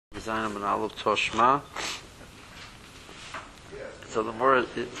Zainam and Aleph Toshma. So the more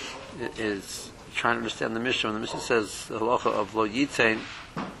is trying to understand the Mishnah. When the Mishnah says the halacha of lo yitain,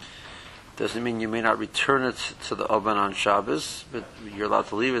 doesn't mean you may not return it to the oven on Shabbos, but you're allowed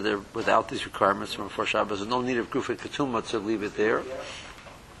to leave it there without these requirements from before Shabbos. There's no need of Gufet Ketuma to leave it there.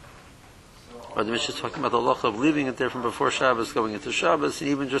 Or the Mishnah is talking about the halacha of leaving it there from before Shabbos, going into Shabbos, and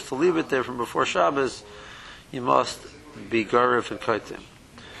even just to leave it there from before Shabbos, you must be garif and kaitim.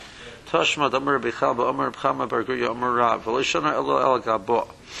 Tashma Amar Bechaba Amar Bchama Bar Gurya Amar Rav V'Lishana Elo El Gabo.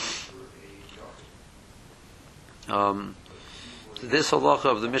 This halacha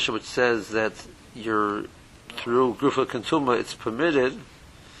of the Mishnah, which says that you're through Grufa Kentuma, it's permitted.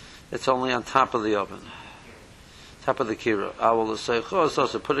 It's only on top of the oven, top of the kira. Awal l'seicho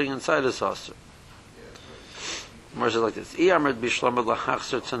saucer, putting inside a saucer. More is it like this? If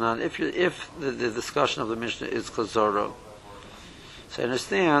the discussion of the Mishnah is chazara, so I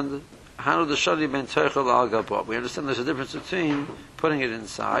understand. How do the shadi ben teichel al gabo? We understand there's a difference between putting it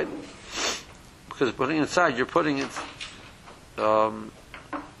inside, because putting it inside, you're putting it.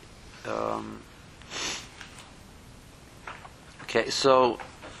 Okay, so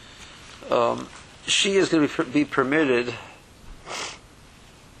she is going to be permitted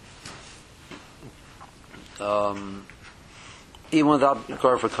even without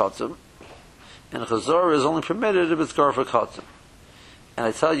garfa katzim, and chazor is only permitted if it's garfa katzim. And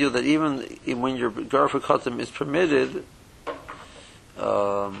I tell you that even when your garfa katzim is permitted,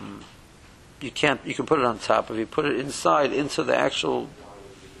 you can put it on top. If you put it inside into the actual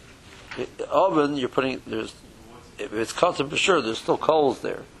oven, you're putting if it's katzim for sure, there's still coals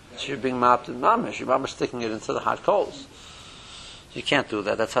there. So you're being mopped in mamish. You're mamish sticking it into the hot coals. You can't do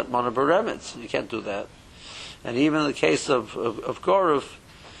that. That's hatmana beremitz. You can't do that. And even in the case of goruf,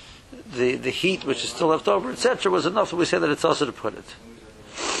 the heat which is still left over, etc., was enough that we say that it's also to put it.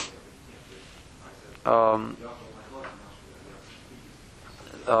 No,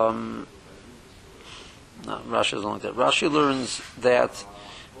 Rashi doesn't like that. Rashi learns that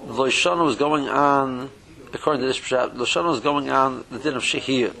Loishana was going on, according to this Pshat, Loishana was going on the din of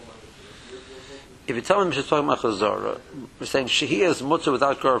Shehiyah. If you tell me she's talking about Chazara, we're saying Shehiyah is mutter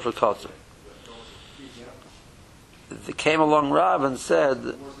without Garf or Katzah. They came along Rav and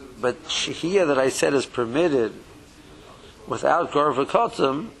said, but Shehiyah that I said is permitted without Garf or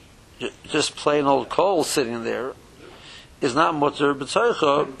Katzah, just plain old coal sitting there, is not mutter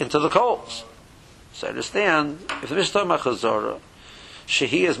b'tzeicha into the coals. So I understand, if the Mishnah is talking about Chazara,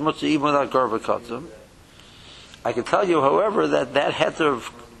 Shehiyah is mutter even without Garva Katzim. I can tell you, however, that heter of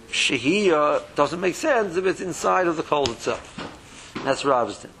Shehiyah doesn't make sense if it's inside of the coal itself. And that's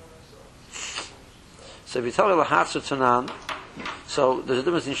Rav's din. So if you tell me Lahatzer Tanan, so there's a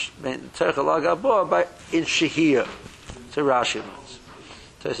difference in Terech Alagabah by in Shehiyah. It's a Rashi learns.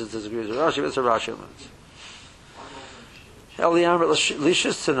 Tesis disagrees with Rashi, but it's a Rashi learns. Eliyam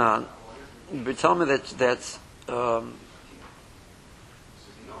Lishis Tanan, but tell me that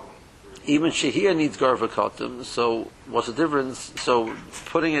even Shehiyah needs Garva Katim, so what's the difference? So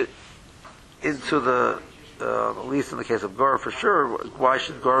putting it into the, at least in the case of Garv for sure, why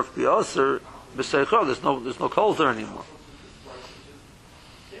should Garv be Aser? There's no coals there anymore.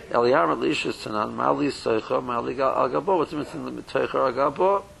 Eliyam Lishis Tanan, Mali Seicha, Mali Al Gabo, what's the difference in the Teicha Al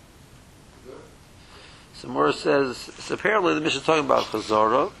Gabo? So Morris says, so apparently the Mishnah is talking about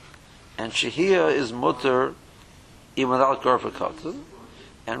Chazara, and Shehiyah is mutter even without Garfa Katzim.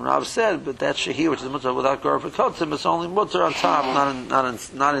 And Rav said, but that Shehiyah, which is mutter without Garfa Katzim, is only mutter on top,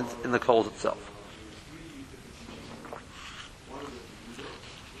 not in the coals itself.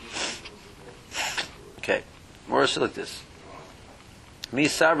 Okay, Morris said like this. Mi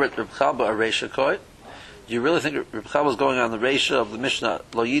sabrit Reb Chaba a Reisha Koy. Do you really think Reb Chaba was going on the Reisha of the Mishnah,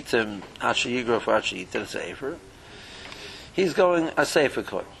 Lo Yitim Asher Yigrof Asher Yitim Sefer? He's going a Sefer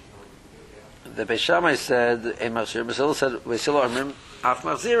Koy. The Beis Shammai said, "Ei machzir." Basila said, "Vesila amrim af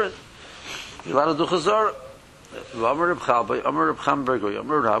machzirin." You're allowed to do chazar. Amar Reb Chaba, Amar Reb Cham Bergoy,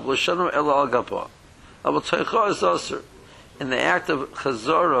 Amar Rab L'shanu Ela Al Gabo. Aval Teicha is aser. In the act of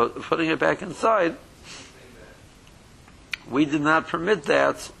chazara, putting it back inside, we did not permit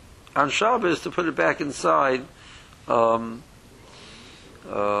that on Shabbos to put it back inside into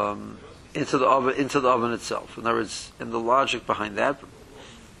the oven itself. In other words, and the logic behind that.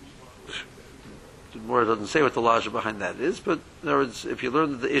 More doesn't say what the logic behind that is, but in other words, if you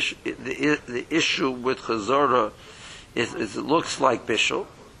learn that the issue with Chazara is it looks like Bishul.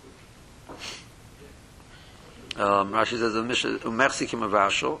 Rashi says in Mishnah Umexikim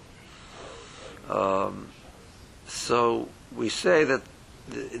Avashal. So we say that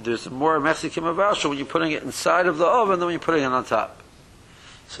there's more Mexikim Avashal when you're putting it inside of the oven than when you're putting it on top.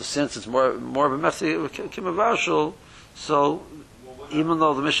 So since it's more of a messy kimavashal, so even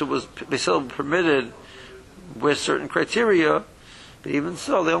though the Mishnah was still permitted with certain criteria, but even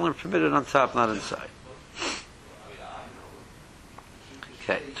so, they only permitted on top, not inside.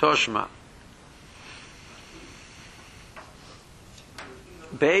 Okay, Toshma.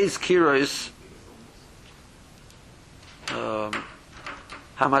 Beis kiros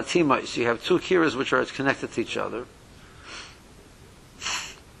hamatimos. You have two kiros which are connected to each other,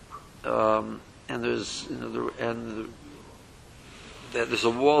 and there's there's a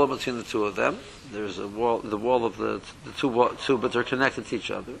wall in between the two of them. There's the wall of the two, but they're connected to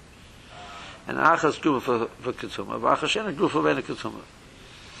each other. And achas grufa v'ketuma, v'achashena grufa v'eneketuma.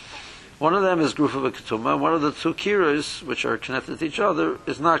 One of them is grufa v'ketuma, and one of the two kiros, which are connected to each other,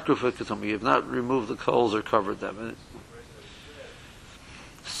 is not grufa v'ketuma. You have not removed the coals or covered them.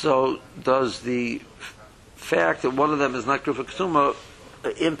 So, does the fact that one of them is not grufa v'ketuma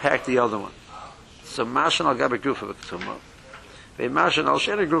impact the other one? So, mashan al gabe grufa v'ketuma, ve'mashan al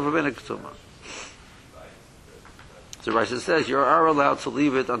shena grufa v'eneketuma. So, Rashi says you are allowed to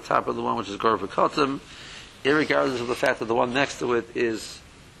leave it on top of the one which is grufa v'ketuma, irregardless of the fact that the one next to it is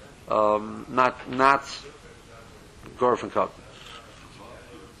not Gorf and Cotton.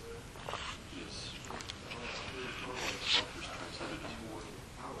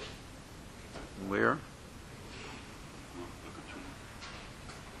 Where?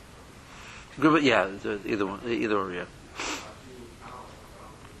 Yeah, either one, either or, yeah.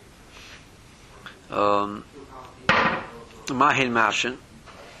 Mahin Mashin.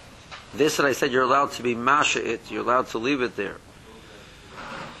 This that I said you're allowed to be masha it, you're allowed to leave it there.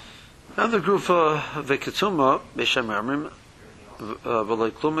 Another group of veketuma b'shem armim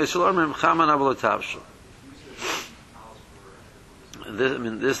v'loy klum v'sil armim chaman avlo tavshel.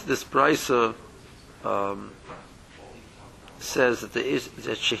 This brisa says that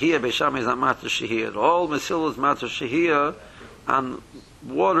shehiyah b'sham is not matter shehiyah at all. Mesil is matter shehiyah on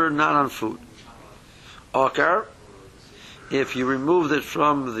water, not on food. Akar, if you removed it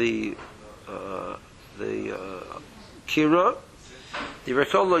from the kira, the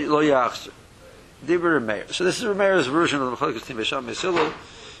rekol lo yachzer. Dibur Meir. So this is Meir's version of the Machlokes Tim B'Sham Mesilu.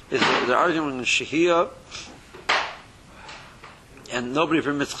 Is the argument in Shehiyah, and nobody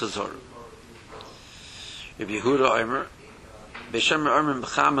permits Chazor. If Yehuda Omer, B'Sham Omer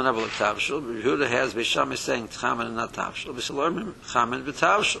B'Chaman Avol Tavshel. Yehuda has B'Sham is saying Tchaman and not Tavshel. B'Shal Omer Chaman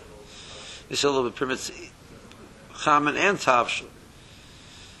B'Tavshel. B'Shal permits Chaman and Tavshel.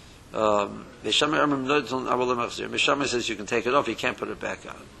 Bishama says you can take it off, you can't put it back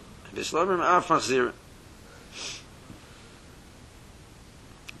on. Okay, so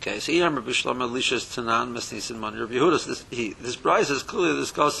Bishlam Elisha's Tanan Mesnis and Manir Yehuda. This bride is clearly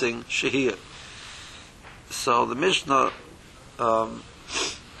discussing Shehiyah. So the Mishnah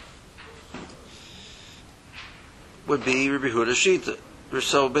would be Rabbi Yehuda Shita.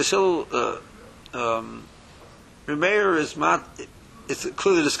 So Basil Remeir is not. It's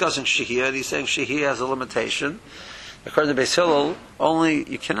clearly discussing Shehiyah, and he's saying Shehiyah has a limitation. According to Beis Hillel, only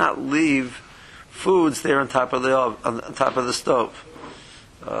you cannot leave foods there on top of the stove.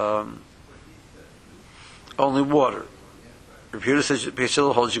 Only water. Rabbi Yehuda says Beis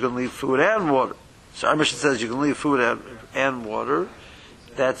Hillel holds you can leave food and water. So our Mishnah says you can leave food and water.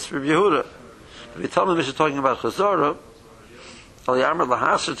 That's Rabbi Yehuda. If you tell me Mishnah talking about Chazorah, Al Yamar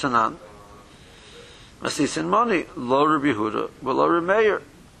Lahasar Tanan. Masis in money, lo Rabbi Yehuda, but lo Rabbi Meir.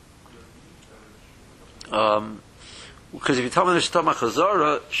 Because if you tell me this Tama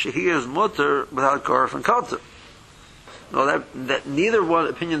Chazara, Shehiyah is mutter without Gorf and Kotter. No, that neither one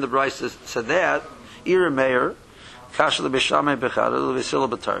opinion of the Bryce said that. Ira Meir, Kasha lebeshame bechada lebesila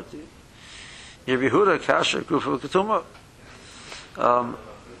betarti. Rabbi Yehuda Kasha Grufa Ketuma.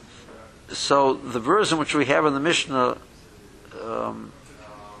 So the verse in which we have in the Mishnah.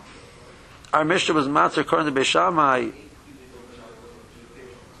 Our Mishnah was matzah according to Beishamai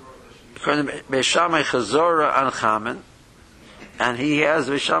Chazora and Chamen, and he has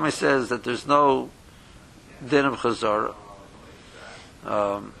Beishamai says that there's no din of Chazora,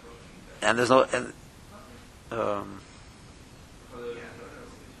 and there's no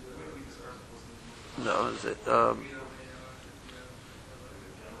no. Is it?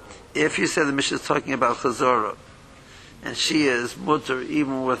 If you say the Mishnah is talking about Chazora, and she is mutter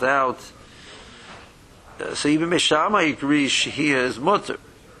even without. So even Meshama agrees Shehiyah is mutter.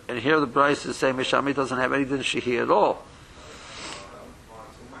 And here the Bryce is saying Meshama doesn't have anything Shehiyah at all.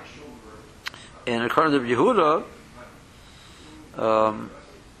 And according to Yehuda,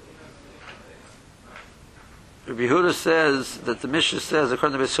 Rabbi Yehuda says that the Mishnah says,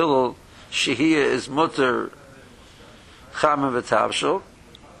 according to Beis Hillel, Shehiyah is mutter Chaman v'Tavshel.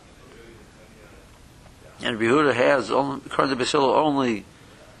 And Rabbi Yehuda has, according to Beis Hillel, only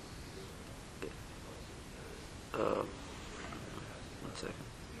one second.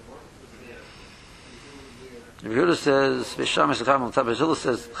 Rabbi Yehuda says, Beis Hillel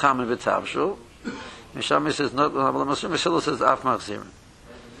says, Chamin v'tavshu. Beis Shammai says, not Beis Hillel says, Af machzirin.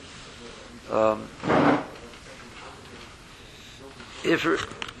 If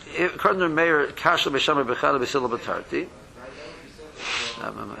according to Meir, Kasha Beis Shammai b'chad Beis Hillel b'tarti.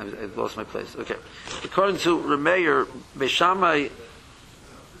 I've lost my place. Okay. According to Meir, Beis Shammai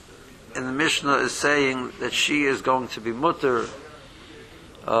in the Mishnah is saying that she is going to be mutter.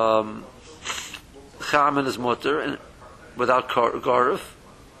 Chamin is mutter and without garuf,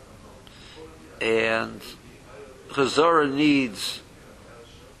 and Chazorah needs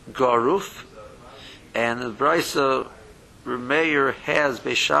garuf, and the Brisa Meir has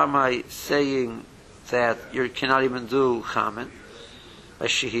Beis Shammai saying that you cannot even do chamin by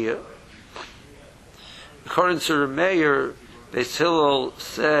shehiyah. According to Meir, Beis Hillel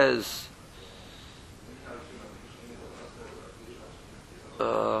says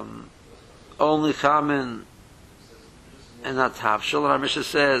only chamin and not tavshil, and our Mishnah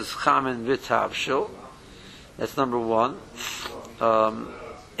says chamin v'tavshil. That's number one.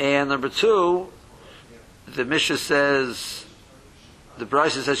 And number two, the Mishnah says, the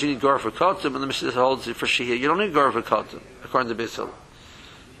Brisa says you need gar for kotum, and the Mishnah holds it for shehiyah. You don't need gar for kotum, according to Beis Hillel.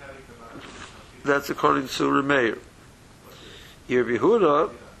 That's according to Meir. Rabbi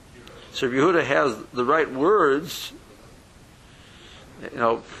Yehuda, so Rabbi Yehuda has the right words. You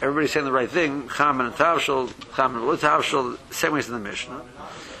know, everybody's saying the right thing. Chamin and tavshil, chamin with tavshil, same way as in the Mishnah.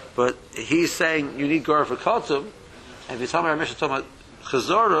 But he's saying you need gar for kotum, and if you tell me our Mishnah talking about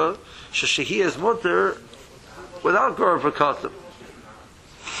chazorah, shehiyah is mutter without gar for kotum.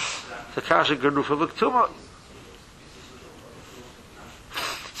 Takasha gerufa v'ktuma.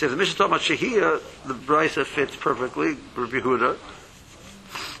 So if the Mishnah talking about shehiyah, the Brisa fits perfectly. Rabbi Yehuda.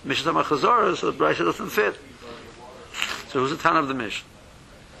 Mishnah talking about chazorah, so the Brisa doesn't fit. So who's the Tana of the Mishnah?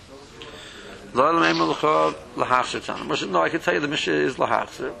 No, I can tell you the Mishnah is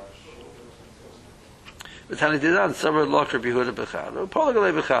lahachzer. The Tana did that, and several loch Rabbi Yehuda b'chad, or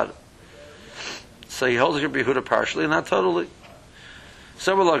polygalei b'chad. So he holds Rabbi Yehuda partially, not totally.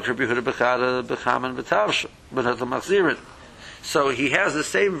 Several loch Rabbi Yehuda b'chad, b'chaman b'tavsh, but not the machzirin. So he has the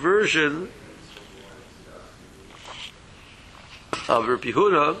same version of Rabbi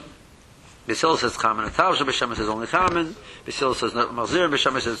Yehuda. Beis Hillel says chaman and tavsh, Beis Shammai says only chaman. Beis Hillel says not machzirin. Beis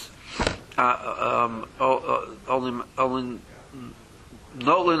Shammai says only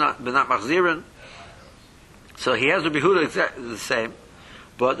notli, but not machzirin. So he has Rabbi Yehuda exactly the same,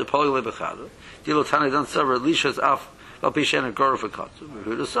 but the polygalei b'chada. Dilo Tani dan savar lishas af al pishen and gar v'katim.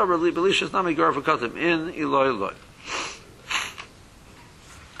 Rabbi Yehuda savar lishas nami gar v'katim in iloi.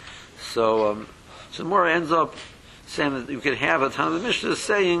 So the more ends up saying that you can have a Tana of the Mishnah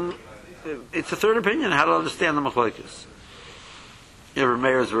saying it's a third opinion how to understand the machlokes. You have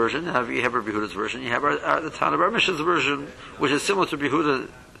Meir's version, you have Rabbi Yehuda's version, you have the Tana of our Mishnah's version, which is similar to Rabbi Yehuda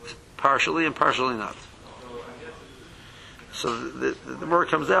partially and partially not. So the more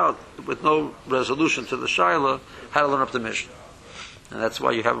comes out with no resolution to the shaila how to learn up the Mishnah, and that's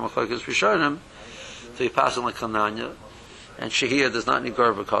why you have a machlokes rishonim. So you pass on like Kananya, and shehiyah does not need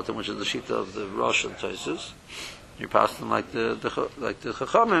gar v'katim, which is the shita of the Rosh and Tosfos. You pass them like the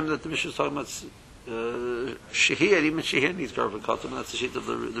Chachamim that the Mishnah is talking about. Shehiyah, even shehiyah needs gar v'katim, and that's the shita of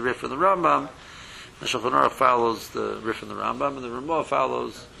the Rif and the Rambam. The Shulchan Aruch follows the Rif and the Rambam, and the Ramah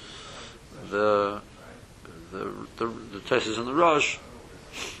follows the Tosfos and the Rosh.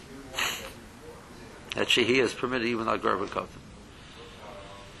 That shehiyah is permitted even without gar v'katim.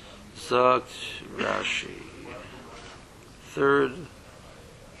 Zakt Rashi. Third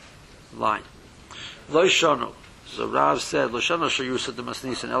line. Lo shanu. So Rav said, Lo shanu sheyusad the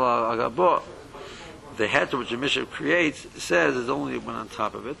masnis and ela agabo. The heter which the Mishnah creates says there's only one on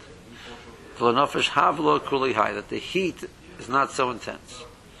top of it. That the heat is not so intense.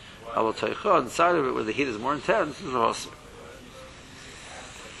 Inside of it, where the heat is more intense, is also.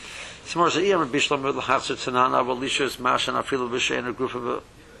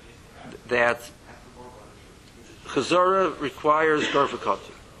 That Chazorah requires gar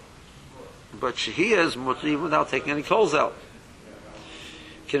v'katim, but shehiyah is mutter even without taking any coals out.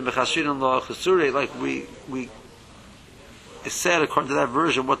 Like we said, according to that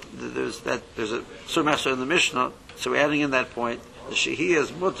version, there's a certain master in the Mishnah, so we're adding in that point. The shehiyah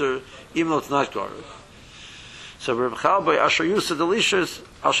is mutter even though it's not gar. So Reb Chalbai Asher Yusa Delicious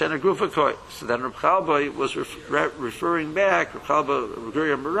Al Shena Grufakoi. So then Reb Chalbai was referring back. Reb Chalbai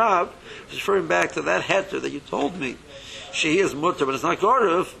Reb Marav was referring back to that heter that you told me. Shehiyah is mutter, but it's not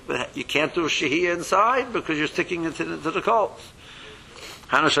goruf. But you can't do shehiyah inside because you're sticking into the coals.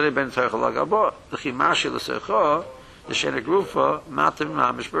 Hana shali ben teichel lagabo. The chimashi l'seicho the shena grufa matim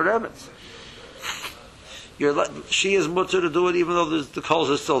mamish beremetz. She is mutter to do it even though the coals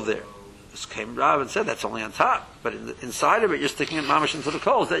are still there. This came Rav and said that's only on top, but inside of it you're sticking it mamish into the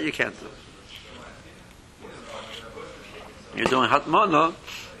coals. That you can't do. You're doing hatmana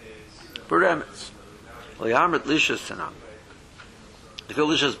beremetz. L'yamrit lishas tanam. If you're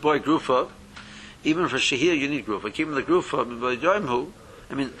lishas boy grufa, even for shehiyah you need grufa. Keeping the grufa by yoimhu.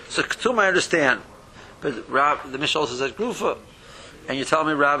 I mean, so Ketum I understand, but Rav, the Mishnah also says grufa, and you tell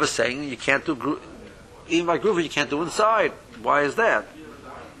me Rav is saying you can't do even by grufa you can't do inside. Why is that?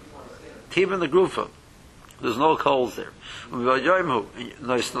 Even the grufa, there's no coals there. You're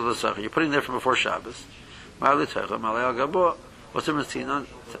putting there from before Shabbos. What's the Messina?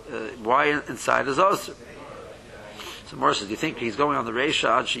 Why inside is also? So Morris says, do you think he's going on the Reisha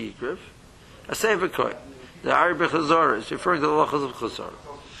Ad Sheyikrif? I say V'koy. The Arabic Chazor is referring to the Lachas of Chazor.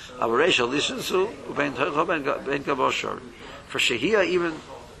 Our Reisha Lishansu Ubein Teicha Ben Gabo Shor. For Shehiyah even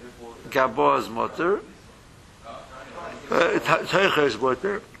Gabo is Motor. Teicha is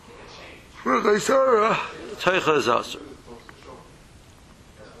Motor. For Chaisara Teicha is Asur.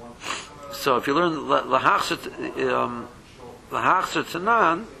 So if you learn Lahachzer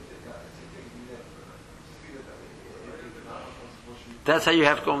Tanan, that's how you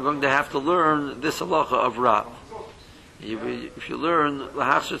going to have to learn this halacha of Rav. If you learn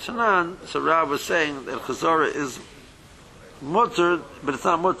Lahachzer Tanan, so Rav was saying that Chazorah is mutter, but it's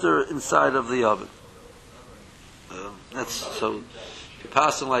not mutter inside of the oven. That's so. If you're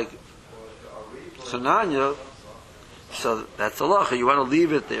passing like Chananya, so that's halacha. You want to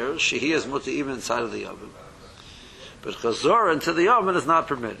leave it there. Shehiyah is mutter even inside of the oven, but Chazorah into the oven is not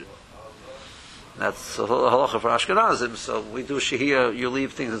permitted. That's a halacha for Ashkenazim. So we do shehiyah. You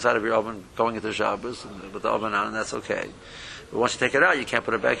leave things inside of your oven going into Shabbos with the oven on, and that's okay. But once you take it out, you can't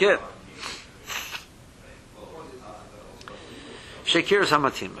put it back in. Shekiras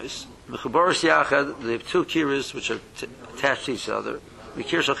hamatimis. Mechuboros yachad. They have two kiras which are attached to each other.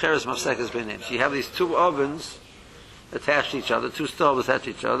 Mekir shacheres mafsekas b'neim. So you have these two ovens attached to each other, two stoves attached to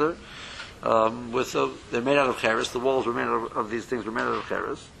each other. They're made out of cheres. The walls were made of these things were made out of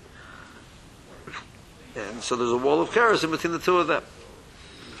cheres. And so there's a wall of keres in between the two of them.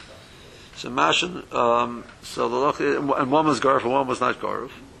 So Mashin, so the and one was Garf and one was not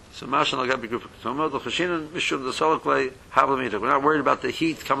Garf. So Mashin Lagabi group of Ketuma, the Chashinan Mishum the Solakle Havlamita. We're not worried about the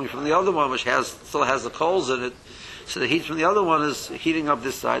heat coming from the other one, which still has the coals in it. So the heat from the other one is heating up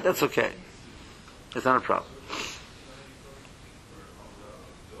this side. That's okay. It's not a problem.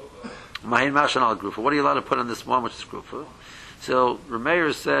 Mahin Mashin al Grufa. What are you allowed to put on this one, which is Grufa? So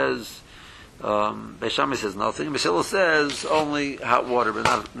Rameir says. Beishami says nothing. Basila says only hot water,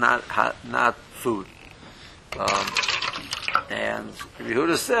 but not food. And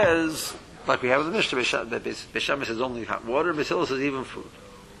Yehuda says, like we have in the Mishnah, Beishami says only hot water. Basila says even food.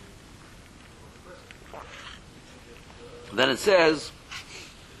 Then it says,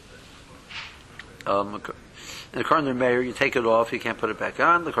 in according to Meir, you take it off, you can't put it back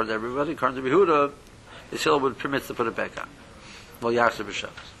on. According to everybody, according to Yehuda, Basila would permit to put it back on. Well, Yachzer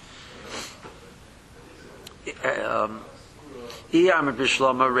b'Shabbos.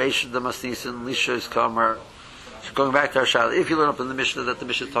 Going back to our shal, if you learn up in the Mishnah that the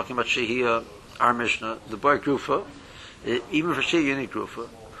Mishnah is talking about Shehiyah, our Mishnah, the boy Grufa, even for Shehiyah you need Grufa.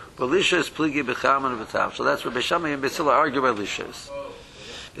 But Lisha is pligi b'cham and b'tav. So that's where Beishamai and Beisila argue about Lishas.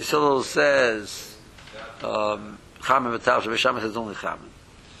 Beisila says cham and b'tav, so Beishamai says only cham.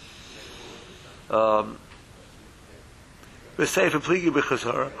 We say for pligi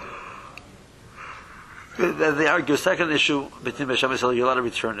b'chazara. They argue a second issue between Beisham and Beisila, you're allowed to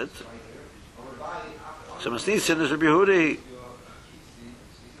return it. So Masnisin is Rabbi Yehudi.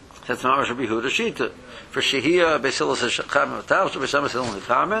 That's not Rabbi Yehuda Shita. For Shehiyah, Beisila says Cham and Tav, so Beisham says only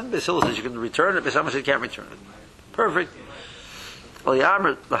Chamen. Beisila says you can return it, Beisham says you can't return it. Perfect. Al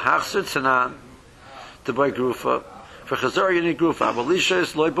Yamr, the Hachzer Tzanan, the boy Grufa. For Chazar you need Grufa. Abalisha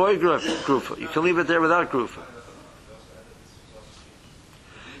is loy boy Grufa. You can leave it there without Grufa.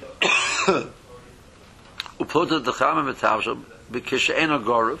 Uploaded the Chama Metavsham because she'ena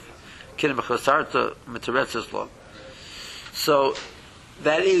Gorov, Kina Mechasarta Metaretzes Law. So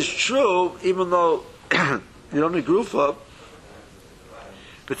that is true, even though you don't need Grufa,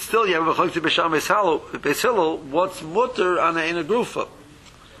 but still you have a Chok to Besham Beisilo, what's mutter on a Grufa?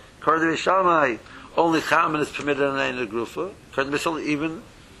 According to Beishamai, only Chaman is permitted on a Grufa. According to Beisilo, even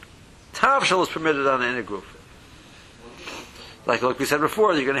Tavshal is permitted on a Grufa. Like we said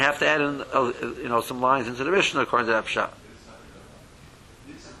before, you're going to have to add in, some lines into the Mishnah according to that Pshat.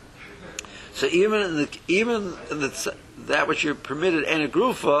 So even in that which you're permitted and a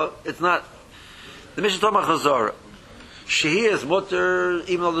grufa, it's not. The Mishnah talking about chazara. Shehi is mutter,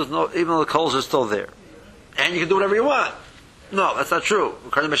 even though the coals are still there, and you can do whatever you want. No, that's not true.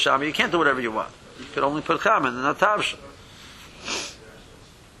 According to Beshama, you can't do whatever you want. You can only put chamen and not tavsha.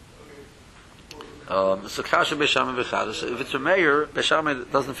 So kasha Beshama v'chadash. If it's a mayor,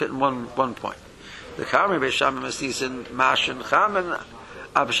 Beshama doesn't fit in one point. The kamer Beshama mesnisin mashin chamen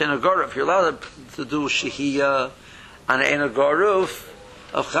abshen agoruf. If you're allowed to do shehiyah on an agoruf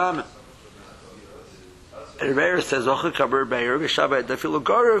of chamen. And the mayor says, "Ocha kaber mayor Beshama dafil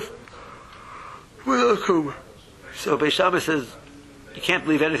agoruf with a kum." So Beshama says you can't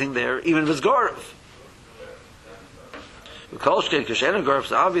leave anything there, even if it's goruf. The kolshkin kashen agoruf.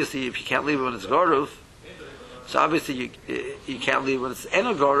 So obviously, if you can't leave it when it's goruf, so obviously you can't leave it when it's en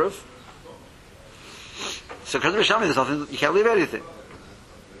agoruf. So because of Beshama, there's nothing, you can't leave anything.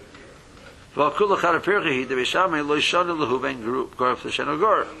 So it's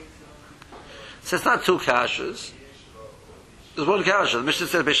not two kashas. There's one kasha. The Mishnah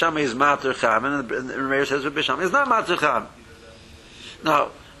says Beshama is mater chamen, and the Meir says Beshama is not mater chamen.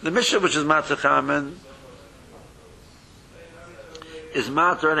 Now, the Mishnah which is mater chamen is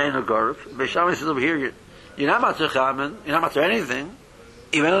mater and ein agoruf. Beshama says over here, you're not mater chamen, you're not mater anything,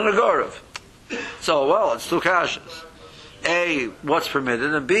 even an agoruf. So, well, it's two kashas. A, what's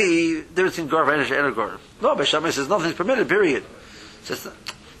permitted, and B, there's in goruf and agoruf. No, Beshama says nothing's permitted, period. So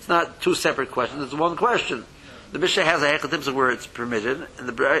it's not two separate questions, it's one question. The Mishnah has a hechatips of where it's permitted, and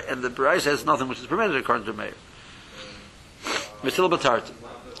the Bryce has nothing which is permitted according to Meir. Basil Batarta.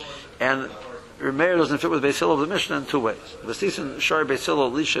 And Meir doesn't fit with Basil of the Mishnah in two ways. Vasisin Shari Basil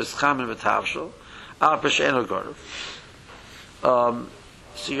Lisha is Chamin V'Tavshel, Apish and Agorov.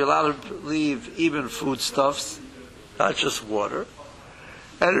 So you're allowed to leave even foodstuffs, not just water.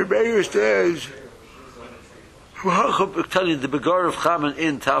 And the Meir says, the Begar of Chamin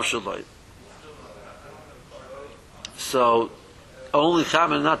in Tavsheloi. So only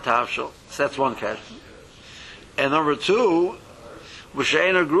chamen, not tavshel. So that's one question. And number two,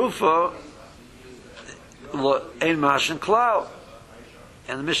 v'she'ena grufa ein mashin klal.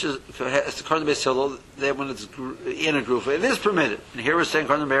 And the Mishnah, according to Beis Hillel, that when it's in a grufa, it is permitted. And here we're saying,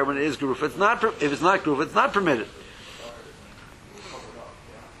 according to Meir, when it is grufa, it's not. If it's not grufa, it's not permitted.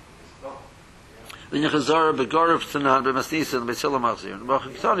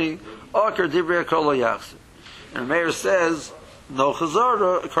 And Meir says, no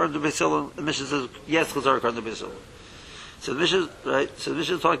chazara, according to Beis Hillel. The Mishnah says, yes, chazara, according to Beis Hillel. So the Mishnah, right? So the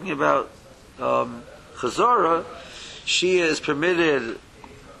Mishnah is talking about chazara. She is permitted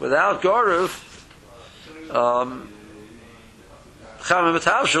without garuf. Chamen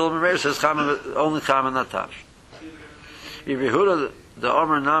v'tavshel. And Meir says, only chamen, not tavshel. Yehuda, the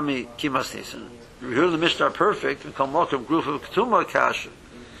Omer Nami Kimas Nisan. Yehuda, the Mishnah are perfect. We call Mokum Gruf of Ketuma Kasha.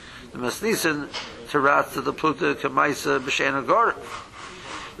 The Masnisan Terat to the Pluta Kamaisa B'Shein Agor.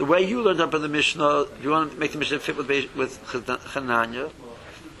 The way you learned up in the Mishnah, if you want to make the Mishnah fit with Chananya,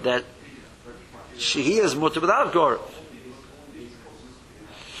 that she is mutter without Gor.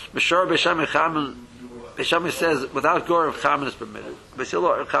 Mishar B'Sham Chamen, B'Sham says without Gor Chamen is permitted.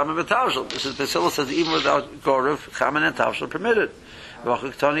 B'Silo Chamen v'Tavshel. This is B'Silo says even without Gor Chamen and Tavshel permitted.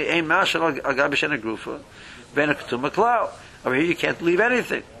 V'Chaktani Ein Mashal Agab B'Shein Agrufa Ben Ketuma Klau. Over here you can't leave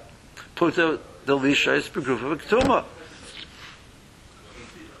anything. Pluta the Lisha is Begrufa Ketuma.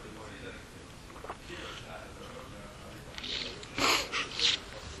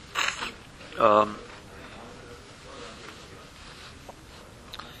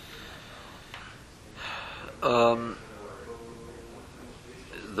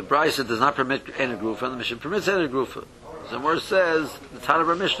 The Brisa does not permit any grufa, and the Mishnah permits any grufa. The Gemara says the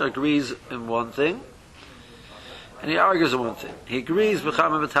Tana Mishnah agrees in one thing, and he argues in one thing. He agrees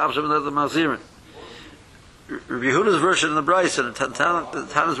b'chama v'tavshem and the Mazirin. Rabbi Yehuda's version in the Brisa and the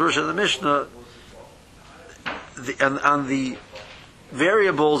Tana's version in the Mishnah, on the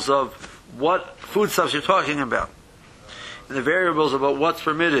variables of what foodstuffs you're talking about, and the variables about what's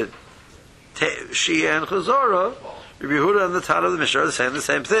permitted, Shia and Chazora, Rabbi Yehuda and the Tana of the Mishnah are saying the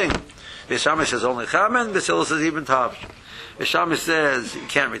same thing. Bishami says only Chamen, Basil says even Tavsh. Bishami says you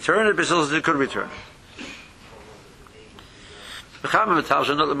can't return it, Basil says you could return it. Chamen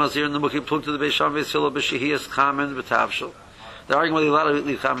v'Tavshel, not the Mazir and the Mukim plug to the Bishami Basil b'Shehiyas Chamen v'Tavshel. They're arguing whether you're allowed to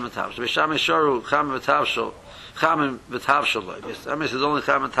leave Chamen v'Tavshel. Bishami Sharu Chamen v'Tavshel. Chamen v'Tavshel. Bishami says only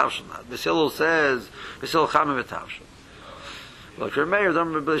Chamen v'Tavshel not. Basil says Basil Chamen v'Tavshel. Look, your mayor don't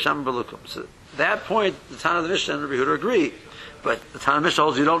remember Bisham Belukum. So that point, the Tana of the Mishnah and Rabbi Yehuda agree. But the Tana of the Mishnah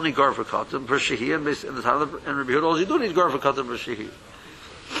holds you don't need gar for Katan per Shehi, and the Tana and Rabbi Yehuda holds you do need gar for Katan per Shehi.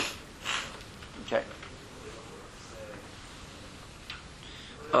 Okay.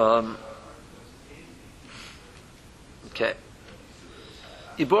 Okay.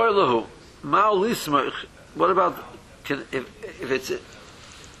 Ibor lahu ma'u lismach. What about if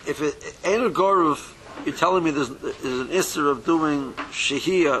it ain't a goruf? You're telling me there's an isser of doing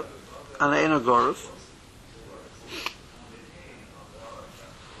shehiyah on ain't a goruf.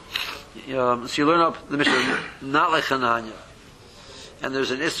 So you learn up the Mishnah not like Hananya, and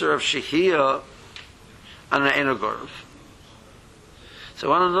there's an isser of shehiyah on an ain't a goruf. So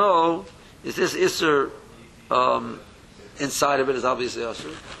I want to know, is this isser inside of it is obviously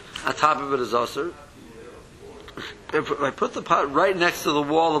asur, on top of it is asur. If I put the pot right next to the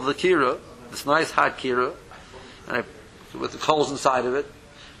wall of the kira, this nice hot kira, and with the coals inside of it,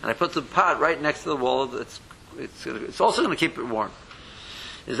 and I put the pot right next to the wall, it's also going to keep it warm.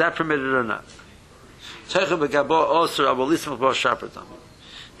 Is that permitted or not? Is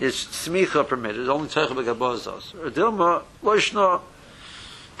smicha permitted? Only teicha begabo is asur. Dilma loishna.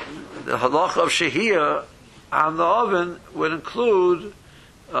 The halacha of shehiyah on the oven would include,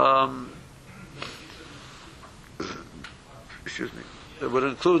 it would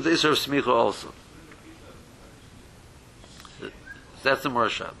include the isser of smicha also. That's the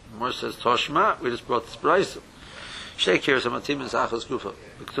Morshad. The Mor says Toshma. We just brought this brayso. Sheikh here is a matim in zachas gufa.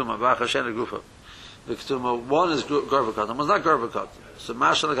 V'ktuma v'acha shena gufa. V'ktuma one is garva katam. One's not garva katam. So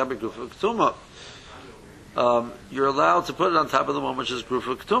mashal gabi gufa. V'ktuma. You're allowed to put it on top of the one which is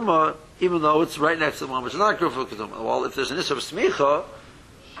grufa ketuma, even though it's right next to the one which is not grufa ketuma. Well, if there's an issue of smicha,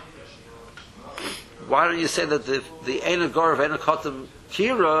 why don't you say that the ein agor of ein katam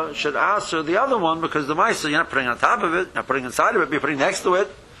kira should answer the other one, because the ma'aser you're not putting on top of it, you're not putting inside of it, you're putting next to it.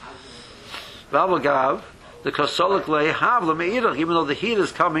 V'avagav the kosolik lei havla me'irach, even though the heat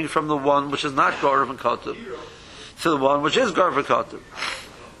is coming from the one which is not garv and katam to the one which is garv and katam.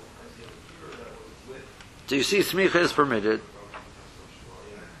 So you see, smicha is permitted.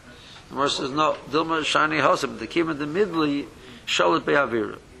 The Gemara says, no, Dilma Shani Hosam, the Kim in the Midli, Shalit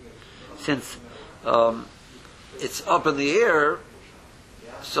Be'avira. Since it's up in the air,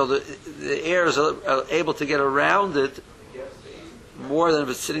 so the air is able to get around it more than if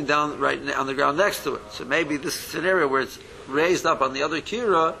it's sitting down right on the ground next to it. So maybe this scenario where it's raised up on the other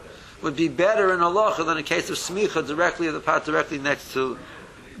kira would be better in halacha than a case of smicha directly in the pot, directly next to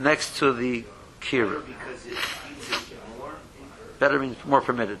the kira. Because it heats it more? Better means more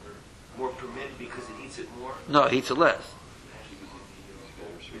permitted. More permitted because it heats it more? No, it heats it less.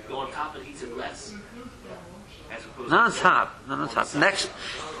 If you go on top, it heats it less. As opposed Not on top. Not on top. Next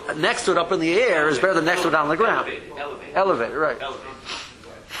to it up in the air is better than next to it on the ground. Elevated, right.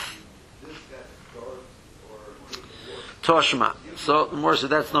 Toshma. So the more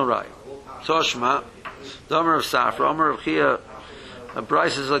said that's no right. Toshma. The Omer of Safra, Omer of Chia.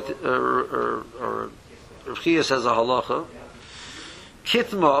 Bryce is like, or Chia says a halacha.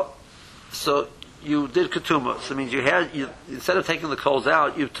 Kitma, so you did ketuma. So it means you instead of taking the coals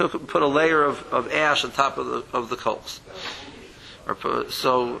out, you put a layer of ash on top of the coals.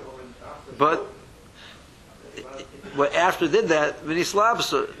 But after it did that, when he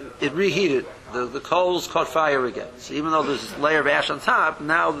slabs it reheated. The coals caught fire again. So even though there's this layer of ash on top,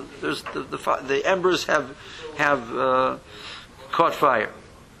 now there's the embers have caught fire.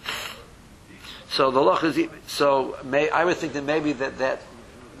 So the loch is I would think that maybe that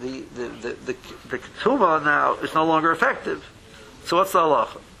the ketuma now is no longer effective. So what's the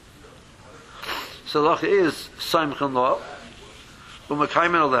halacha? So the halacha is saimchen lo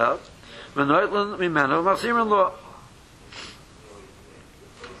u'makaymen alev v'noitlen mimenu machzirin lo.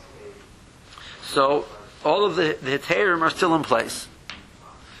 So all of the heterim are still in place,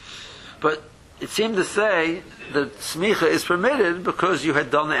 but it seemed to say that smicha is permitted because you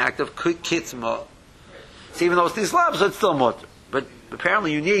had done the act of kitma. So even though it's these slabs, it's still mutter. But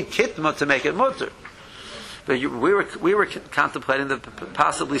apparently you need kitma to make it mutter. But we were contemplating that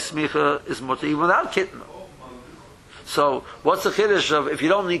possibly smicha is mutter even without kitma. So what's the chiddush of if you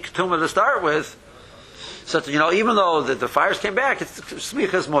don't need ketuma to start with? So even though the fires came back,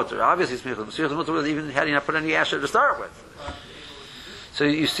 smicha is mutter. Obviously smicha is mutter even had you not put any asher to start with. So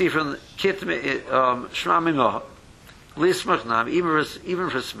you see from kitme shma minoha lismach nam even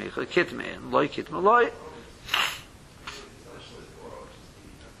for smicha kitme and loy kitme loy.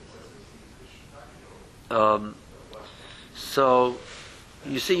 So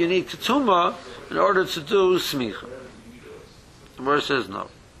you see you need ketuma in order to do smicha. The verse says no.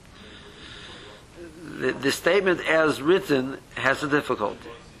 The statement as written has a difficulty.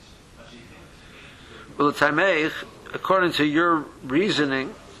 Well, according to your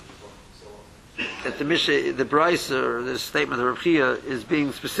reasoning, that the Brisa, or the statement of Rav Chia, is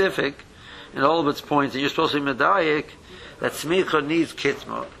being specific, in all of its points, and you're supposed to be medayik that smicha needs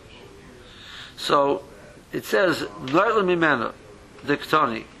kitma. So it says noitla mimena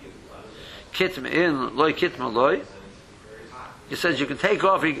diktani kitma in loy kitma loy. It says you can take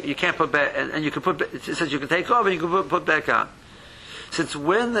off, you can't put back, and you can put. It says you can take off and you can put back on. Since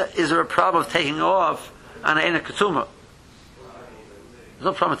when is there a problem of taking off on an ketuma? There's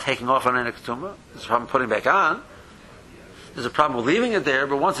no problem with taking off on an ketuma. There's a problem putting back on. There's a problem with leaving it there,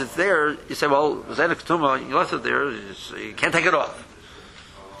 but once it's there, you say, well, it was an ketuma, you left it there, you can't take it off.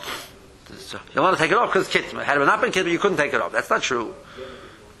 So you want to take it off because it's kitma. Had it not been kitma, you couldn't take it off. That's not true.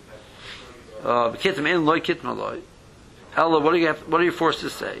 Kitma in loy kitma loy. Ella, what are you forced to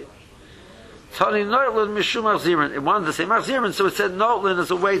say? Tani noitlin mishum machzirin. It wanted to say machzirin, so it said noitlin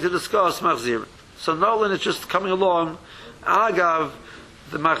is a way to discuss machzirin. So noitlin is just coming along agav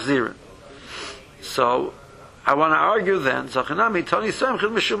the machzirin. So I want to argue then. Zachanami tani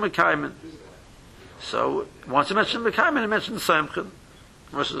semchin mishum mekaymin. So once you mention mekaymin, you mention semchin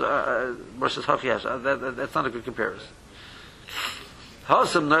versus hafiyash. That's not a good comparison.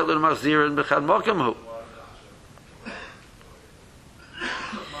 Hasam noitlin machzirin bechad mokamhu.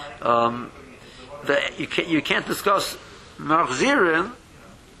 You can't discuss machzirin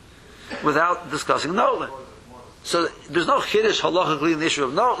without discussing notlin. So there's no chiddush halachically in the issue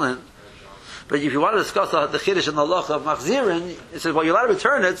of notlin, but if you want to discuss the chiddush and the halacha of machzirin, it says, well, you're allowed to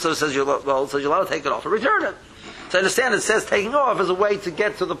return it, so it says you're allowed to take it off and return it. So I understand it says taking off as a way to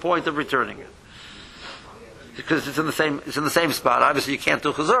get to the point of returning it, because it's in the same spot. Obviously, you can't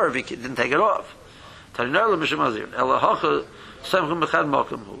do chazor if you didn't take it off. So,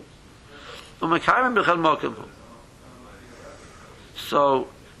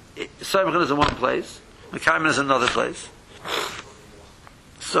 Samchin is in one place, Mekayim is in another place.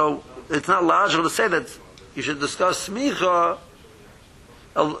 So, it's not logical to say that you should discuss Smicha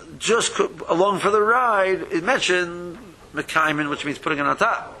just along for the ride. It mentioned Mekayim, which means putting it on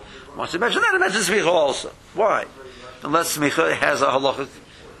top. Once it mentioned that, it mentions Smicha also. Why? Unless Smicha has a halachic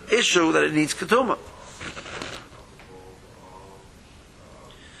issue that it needs Ketuma.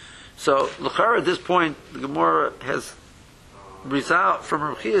 So, l'chara at this point, the Gemara has resolved, from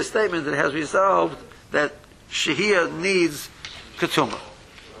Rav Chia's statement, it has resolved that Shehiyah needs Ketuma.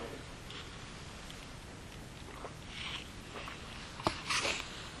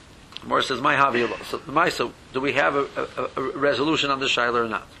 The Gemara says, "My havi." So, do we have a resolution on the shaila or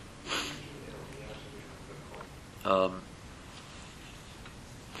not?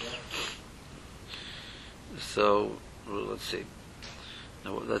 So, let's see.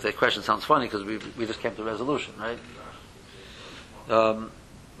 Now, that question sounds funny because we just came to a resolution, right?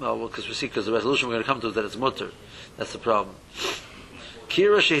 Because the resolution we're going to come to is that it's mutter. That's the problem.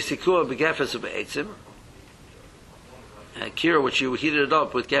 Kira shehisikua begefes ube'etzim. Kira, which you heated it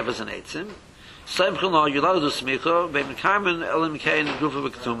up with gefes and eitzim. Seimchel no you're allowed to do smicha be'mekaymen elim kain grufa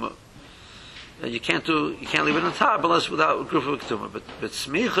v'ketuma. You can't leave it on top unless without grufa v'ketuma. But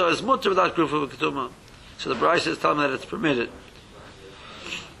smicha is mutter without grufa v'ketuma. So the Brisa is telling me that it's permitted.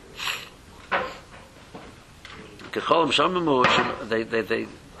 The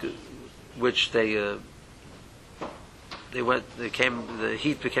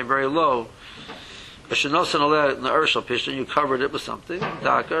heat became very low. You covered it with something.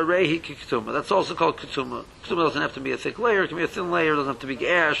 That's also called ketuma. Ketuma doesn't have to be a thick layer; it can be a thin layer. It doesn't have to be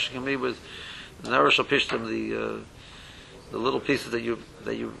ash. It can be with the arshal pishtim, the little pieces that you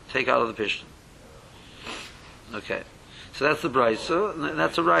take out of the pishtim. Okay, so that's the brisa, and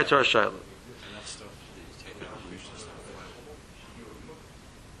that's a right to our shaila.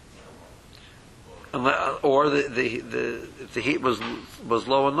 Or if the heat was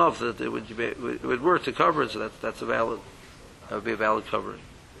low enough that it would work to cover it, so that would be a valid covering.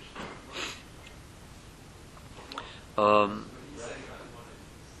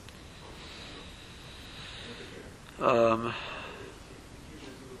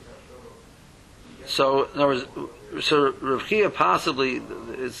 So in other words, Rav Chia possibly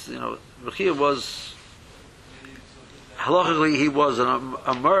Rav Chia was halachically he was an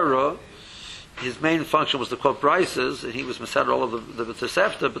amara. His main function was to quote brises, and he was Masad all of the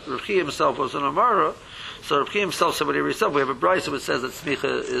Tosefta, but Rav Chia himself was an Amara, so Rav Chia himself said what he himself, we have a brisa which says that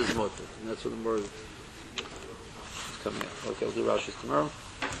Smicha is Motor, and that's what the word is coming out. Okay, we'll do Rashi's tomorrow.